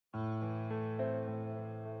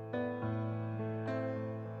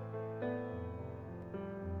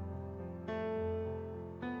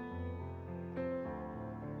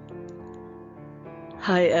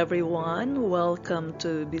Hi everyone, welcome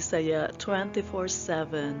to Bisaya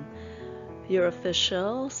 24/7, your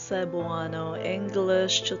official Cebuano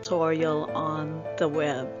English tutorial on the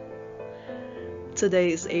web.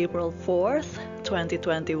 Today is April 4th,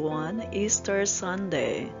 2021, Easter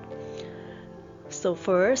Sunday. So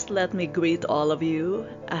first, let me greet all of you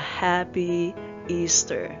a happy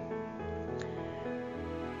Easter.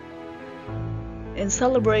 In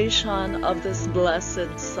celebration of this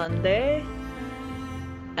blessed Sunday,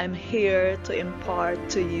 I'm here to impart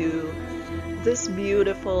to you these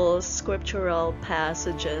beautiful scriptural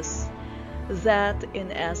passages that,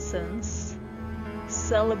 in essence,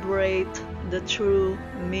 celebrate the true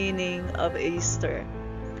meaning of Easter.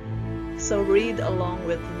 So read along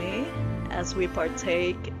with me as we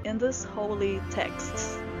partake in these holy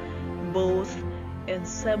texts, both in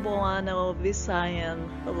Cebuano Visayan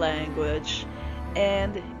language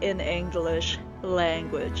and in English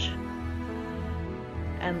language.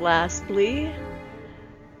 And lastly,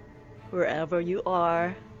 wherever you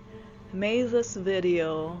are, may this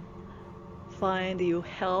video find you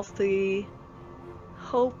healthy,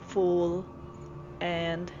 hopeful,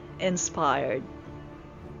 and inspired.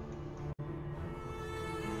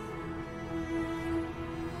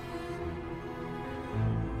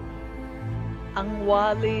 Ang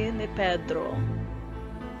wali ni Pedro.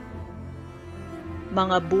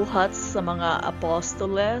 Mga buhat sa mga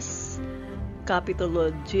apostoles,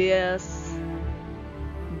 Kapitulo 10,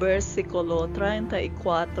 versikulo 34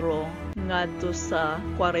 ngadto sa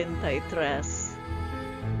 43.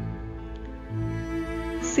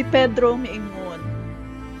 Si Pedro miingon,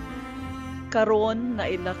 karon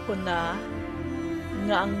nailako na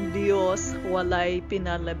nga ang Dios walay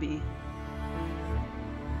pinalabi.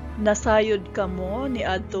 Nasayod kamo ni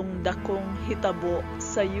adtong dakong hitabo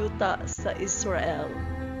sa yuta sa Israel.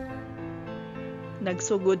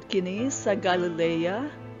 Nagsugod kini sa Galilea,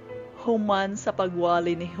 human sa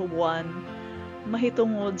pagwali ni Juan,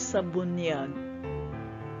 mahitungod sa bunyag.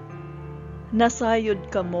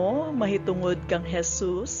 Nasayod kamo mahitungod kang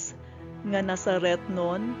Jesus, nga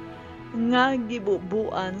Nazaretnon, nga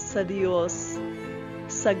gibubuan sa Dios,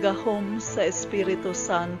 sa gahom sa Espiritu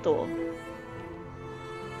Santo.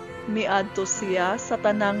 Miadto siya sa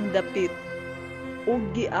tanang dapit,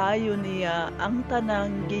 ug giayo niya ang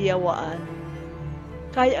tanang giyawaan.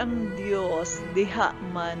 Kay ang Dios diha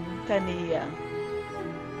man kaniya.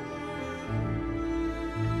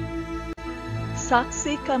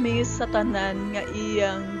 Saksi kami sa tanan nga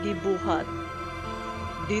iyang gibuhat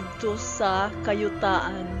didto sa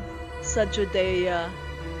kayutaan sa Judea,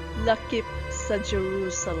 lakip sa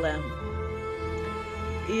Jerusalem.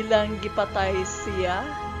 Ilang gipatay siya,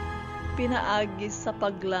 pinaagi sa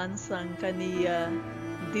paglansang kaniya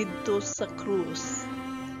didto sa krus.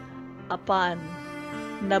 Apan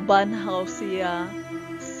nabanhaw siya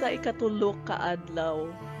sa ikatulok ka adlaw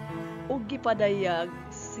ug gipadayag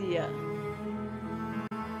siya.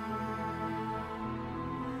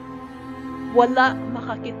 Wala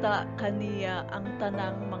makakita kaniya ang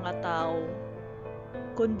tanang mga tao,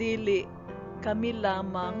 kundili kami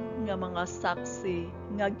lamang nga mga saksi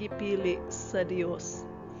nga gipili sa Dios.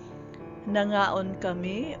 Nangaon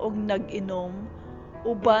kami ug nag-inom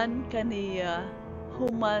uban kaniya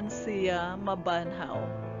human siya mabanhaw.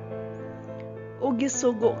 Ug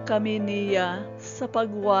gisugo kami niya sa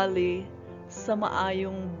pagwali sa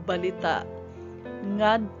maayong balita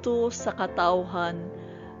ngadto sa katawhan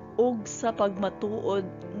ug sa pagmatuod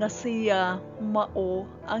nga siya mao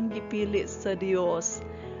ang gipili sa Dios,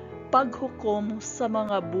 paghukom sa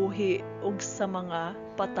mga buhi ug sa mga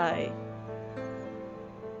patay.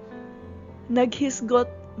 Naghisgot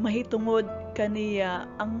mahitungod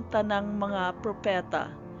kaniya ang tanang mga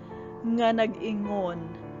propeta nga nag-ingon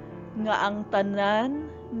nga ang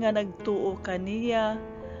tanan nga nagtuo kaniya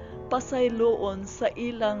pasayloon sa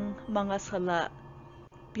ilang mga sala,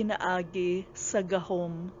 pinaagi sa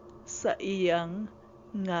gahom sa iyang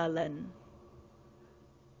ngalan.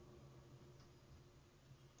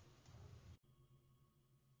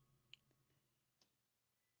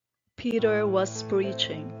 Peter was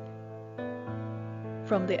preaching.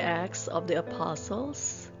 From the Acts of the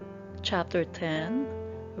Apostles, chapter 10,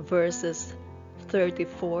 verses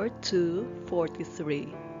 34 to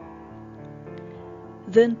 43.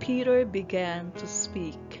 Then Peter began to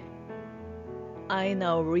speak. I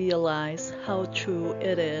now realize how true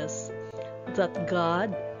it is that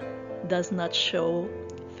God does not show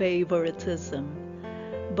favoritism,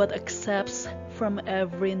 but accepts from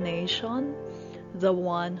every nation the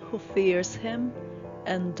one who fears him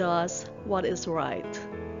and does what is right.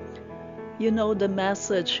 You know the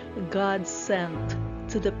message God sent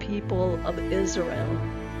to the people of Israel,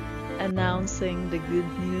 announcing the good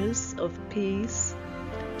news of peace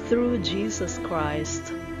through Jesus Christ,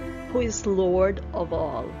 who is Lord of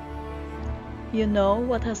all. You know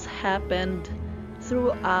what has happened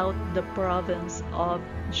throughout the province of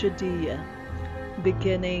Judea,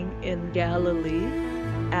 beginning in Galilee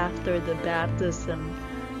after the baptism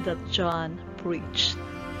that John preached.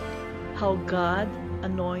 How God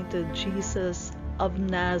anointed Jesus of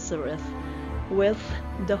Nazareth with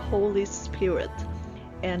the Holy Spirit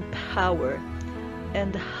and power,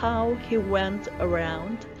 and how he went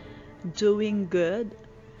around doing good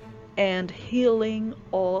and healing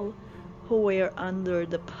all who were under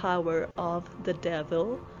the power of the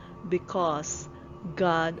devil, because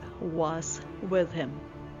God was with him.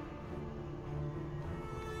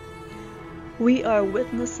 We are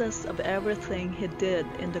witnesses of everything he did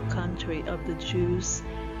in the country of the Jews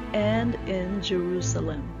and in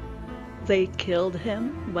Jerusalem. They killed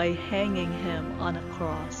him by hanging him on a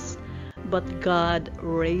cross, but God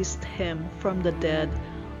raised him from the dead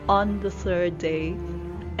on the third day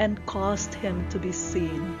and caused him to be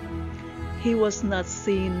seen. He was not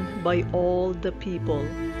seen by all the people,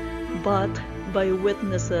 but by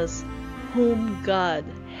witnesses whom God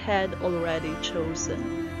had already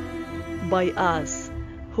chosen, by us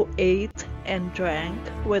who ate and drank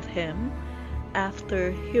with him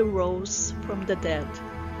after he rose from the dead.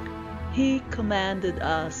 He commanded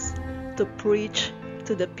us to preach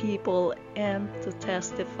to the people and to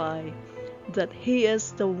testify that he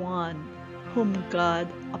is the one whom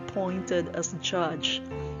God appointed as judge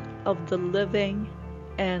of the living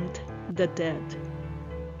and the dead.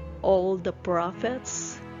 All the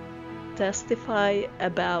prophets testify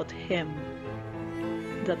about him,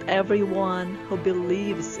 that everyone who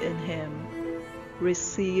believes in him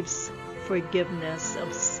receives forgiveness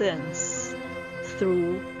of sins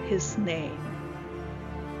through his name.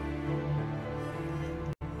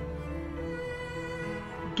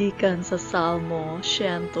 Gikan sa Salmo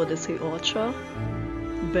 118,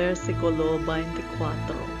 versikulo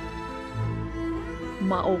 24.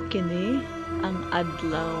 Mao kini ang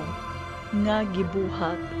adlaw nga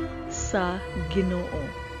gibuhat sa Ginoo.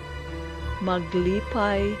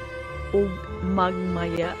 Maglipay ug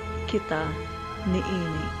magmaya kita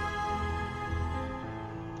niini.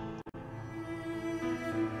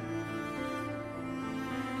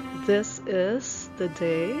 This is the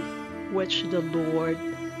day which the Lord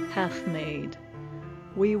hath made.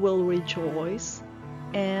 We will rejoice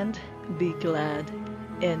and be glad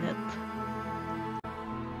in it.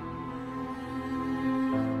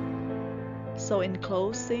 So in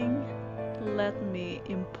closing, let me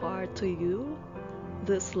impart to you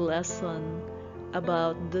this lesson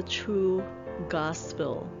about the true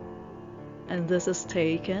gospel. And this is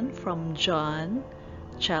taken from John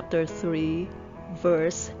chapter 3,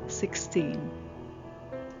 verse 16.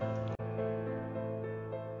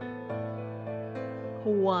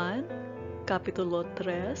 Juan capítulo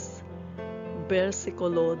 3,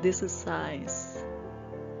 versikulo 16.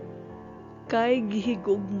 Kay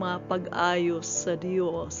gihigugma pag-ayos sa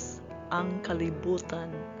Dios ang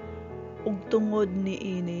kalibutan, ug tungod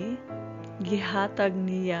niini gihatag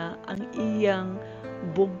niya ang iyang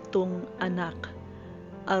bugtong anak,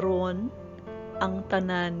 aron ang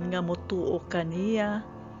tanan nga motuo kaniya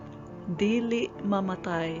dili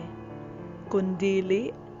mamatay,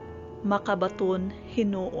 kundili makabaton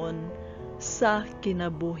hinuon sa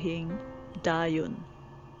kinabuhing dayon.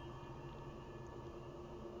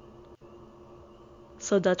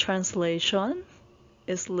 So the translation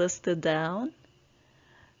is listed down.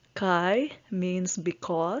 Kay means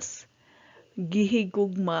because,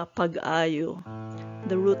 gihigugma pag-ayo.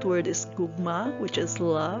 The root word is gugma, which is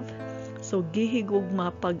love. So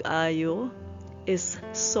gihigugma pag-ayo is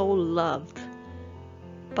so loved.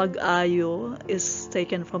 Pag-ayo is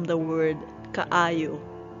taken from the word kaayo.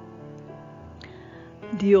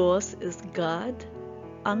 Dios is God.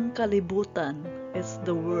 Ang kalibutan is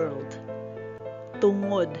the world.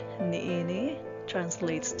 Tungod niini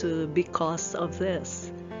translates to because of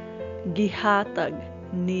this. Gihatag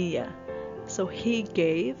niya. So he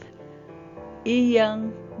gave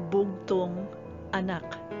iyang bugtong anak.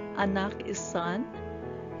 Anak is son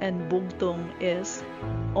and bugtong is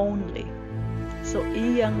only. So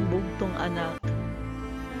iyang bugtong anak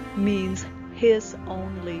means his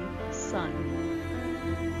only son.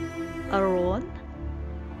 Aron,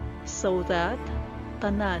 so that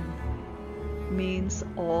tanan means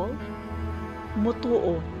all.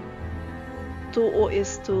 Mutuo. Tuo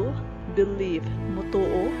is to believe.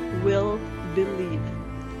 Mutuo will believe.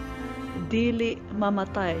 Dili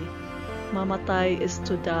mamatay. Mamatay is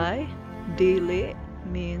to die. Dili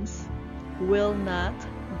means will not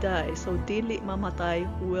die. So dili mamatay,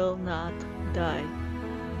 will not die.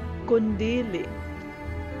 Kundili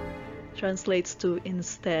translates to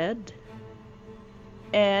instead,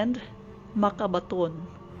 and makabaton.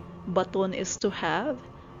 Baton is to have,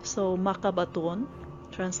 so makabaton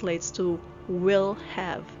translates to will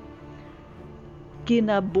have.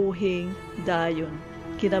 Kinabuhing dayon.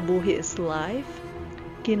 Kinabuhi is life.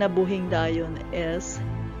 Kinabuhing dayon is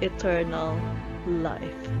eternal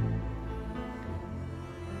life.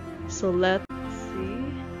 So let's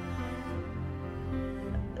see.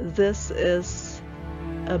 This is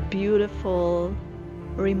a beautiful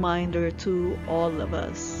reminder to all of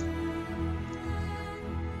us.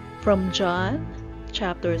 From John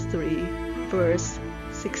chapter 3, verse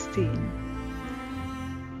 16.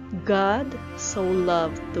 God so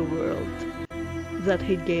loved the world that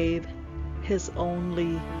he gave his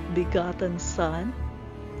only begotten Son,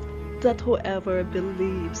 that whoever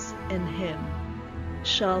believes in him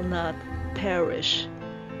shall not perish,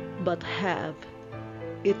 but have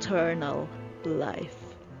eternal life.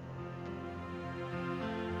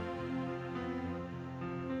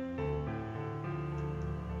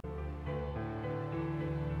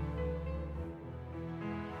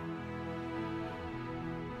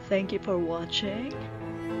 Thank you for watching.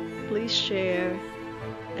 Please share,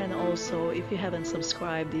 and also if you haven't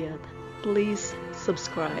subscribed yet, please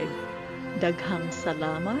subscribe. Daghang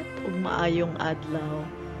Salamat ug maayong adlaw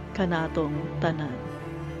kanatong tanan.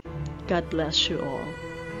 God bless you all.